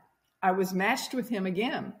again. I was matched with him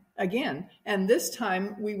again. And this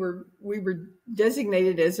time we were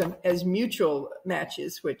designated as mutual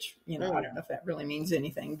matches, which, I don't know if that really means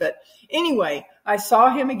anything, but anyway, I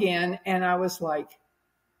saw him again and I was like,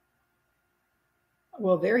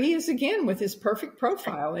 well, there he is again with his perfect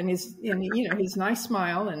profile and his nice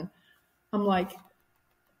smile. And I'm like,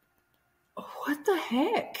 what the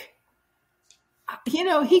heck?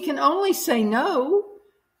 He can only say no.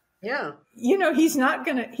 Yeah. He's not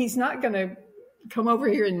gonna come over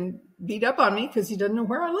here and beat up on me because he doesn't know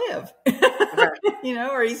where I live, right.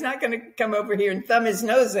 Or he's not going to come over here and thumb his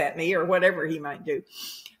nose at me or whatever he might do.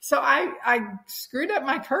 So I screwed up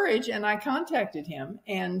my courage and I contacted him.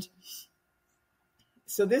 And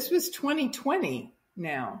so this was 2020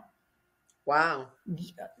 now. Wow.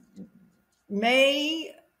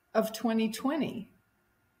 May of 2020.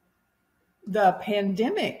 The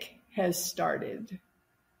pandemic has started.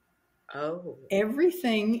 Oh.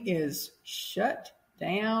 Everything is shut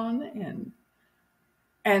down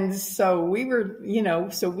and so we were,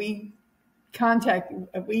 so we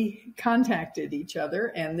contacted each other,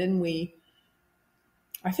 and then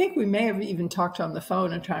I think we may have even talked on the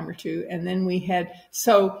phone a time or two, and then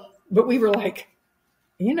but we were like,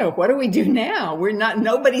 what do we do now?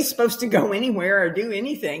 Nobody's supposed to go anywhere or do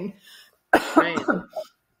anything. Right.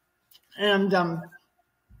 And,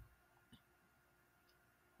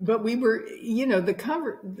 but we were,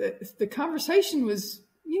 the conversation was,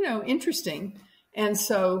 interesting. And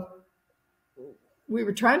so we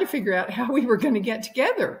were trying to figure out how we were going to get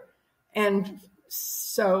together. And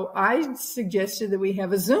so I suggested that we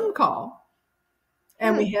have a Zoom call.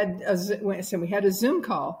 And we had a Zoom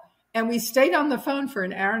call, and we stayed on the phone for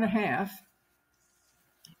an hour and a half,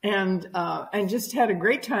 and just had a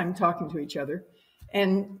great time talking to each other.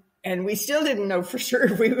 And we still didn't know for sure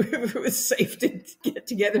if it was safe to get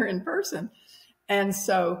together in person. And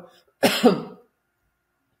so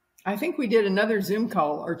I think we did another Zoom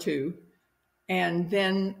call or two. And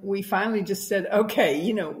then we finally just said,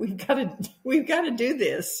 okay, we've got to do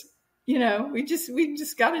this. We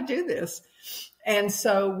just got to do this. And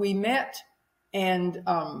so we met, and,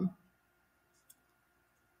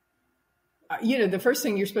 the first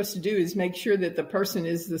thing you're supposed to do is make sure that the person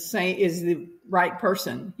is the right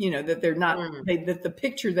person, that they're not, that the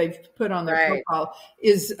picture they've put on their profile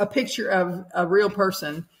is a picture of a real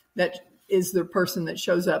person that is the person that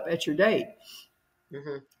shows up at your date.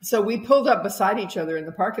 Mm-hmm. So we pulled up beside each other in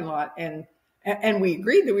the parking lot, and we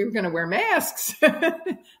agreed that we were going to wear masks. How am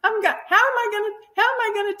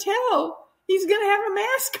I going to tell he's going to have a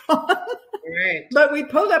mask on? Right. But we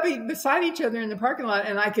pulled up beside each other in the parking lot,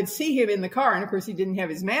 and I could see him in the car. And of course, he didn't have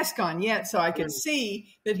his mask on yet, so I could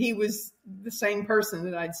see that he was the same person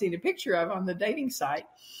that I'd seen a picture of on the dating site.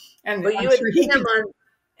 And but you'd seen him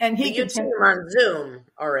on Zoom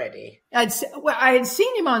already. I had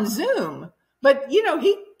seen him on Zoom, but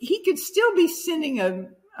he could still be sending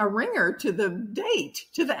a ringer to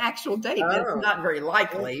the actual date. That's not very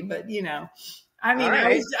likely, but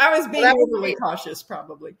right. I was being overly cautious,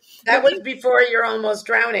 probably. That was before you're almost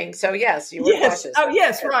drowning, so yes, you were cautious. Oh,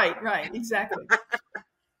 yes, right, exactly.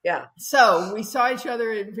 Yeah. So we saw each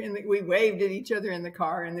other, and we waved at each other in the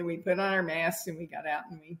car, and then we put on our masks, and we got out,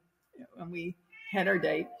 and we had our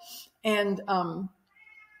date. And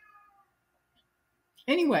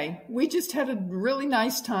anyway, we just had a really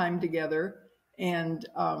nice time together, and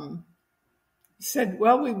said,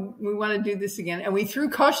 well, we want to do this again. And we threw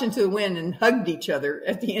caution to the wind and hugged each other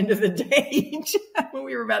at the end of the date when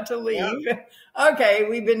we were about to leave. Yeah. Okay,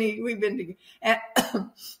 we've been together.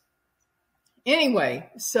 Anyway,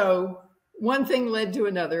 so one thing led to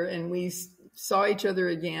another, and we saw each other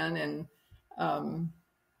again, and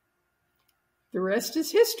the rest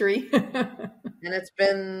is history. And it's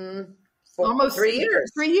been almost 3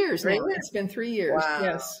 years. 3 years now. It's been 3 years. Wow.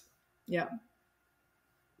 Yes. Yeah.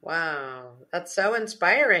 Wow. That's so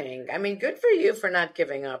inspiring. I mean, good for you for not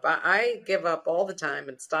giving up. I give up all the time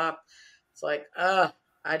and stop. It's like, I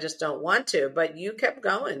just don't want to, but you kept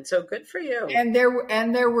going. So good for you. And there were,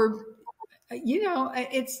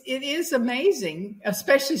 it is amazing,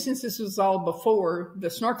 especially since this was all before the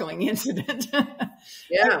snorkeling incident.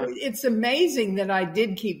 Yeah. It's amazing that I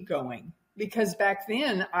did keep going, because back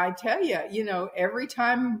then, I tell you, every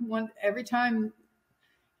time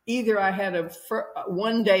either I had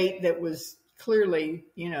one date that was clearly,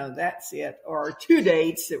 that's it, or two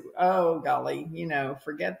dates that, oh golly,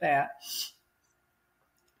 forget that.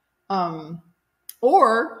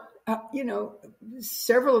 Or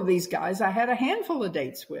several of these guys I had a handful of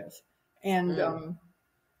dates with, and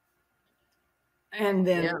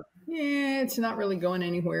then it's not really going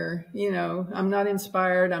anywhere. I'm not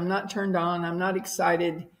inspired. I'm not turned on. I'm not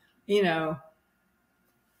excited. And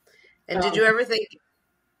did you ever think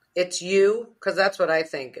it's you? Because that's what I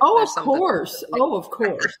think. Oh, of course. Of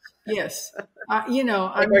course. Yes. Or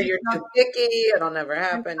you're too picky. It'll never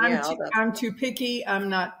happen. I'm too picky. I'm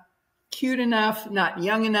not cute enough, not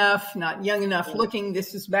young enough looking.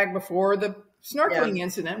 This is back before the snorkeling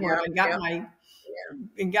incident where I got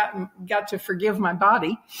got to forgive my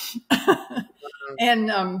body.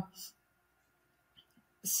 And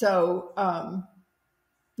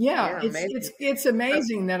it's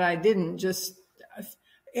amazing that I didn't just,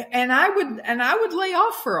 and I would lay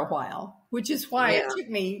off for a while, which is why it took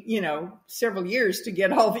me, several years to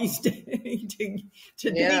get all these to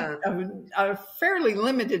date a fairly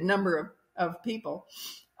limited number of people.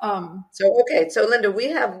 So Linda, we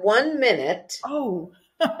have 1 minute. Oh,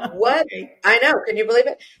 what? Okay. I know. Can you believe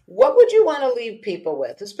it? What would you want to leave people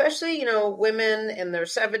with, especially, women in their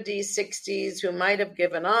 70s, 60s who might have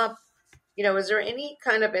given up? Is there any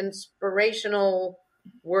kind of inspirational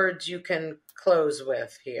words you can close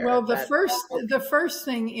with here? Well, the first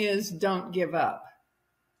thing is don't give up.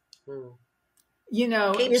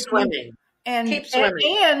 Keep swimming. Keep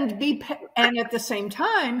swimming. And at the same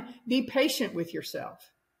time, be patient with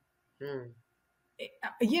yourself.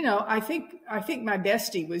 I think my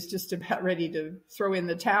bestie was just about ready to throw in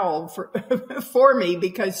the towel for me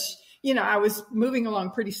because, I was moving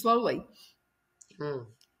along pretty slowly.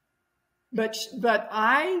 But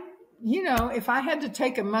I, if I had to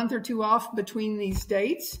take a month or two off between these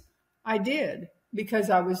dates, I did because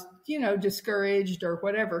I was, discouraged or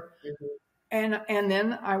whatever. And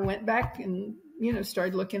then I went back and,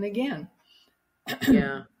 started looking again.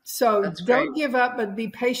 Yeah. So don't give up, but be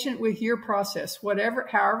patient with your process,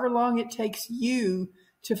 however long it takes you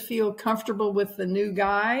to feel comfortable with the new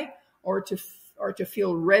guy or to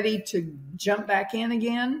feel ready to jump back in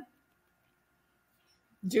again.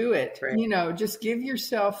 Do it, right. Just give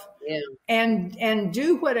yourself and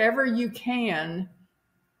do whatever you can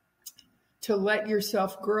to let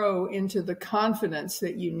yourself grow into the confidence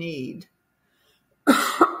that you need.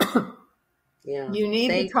 You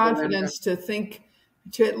need the confidence to think,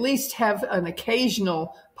 to at least have an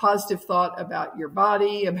occasional positive thought about your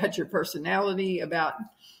body, about your personality, about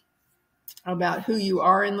who you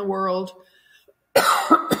are in the world.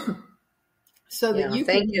 So that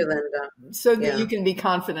Thank you, Linda. So that you can be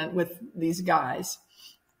confident with these guys.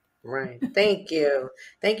 Right. Thank you.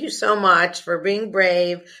 Thank you so much for being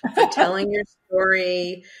brave, for telling your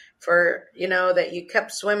story, for, that you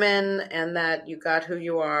kept swimming and that you got who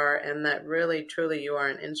you are and that really, truly you are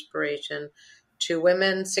an inspiration to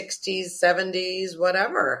women, 60s, 70s,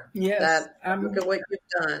 whatever. Yes. Look at what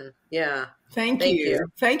you've done. Yeah. Thank you.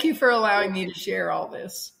 Thank you for allowing me to share all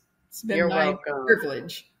this. It's been my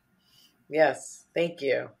privilege. Yes. Thank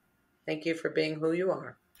you. Thank you for being who you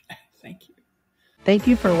are. Thank you. Thank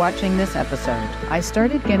you for watching this episode. I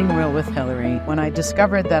started getting real with Hilary when I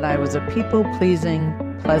discovered that I was a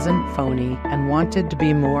people-pleasing, pleasant phony and wanted to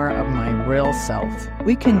be more of my real self.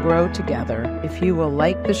 We can grow together if you will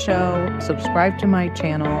like the show, subscribe to my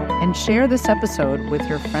channel, and share this episode with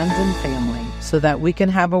your friends and family so that we can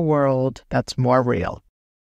have a world that's more real.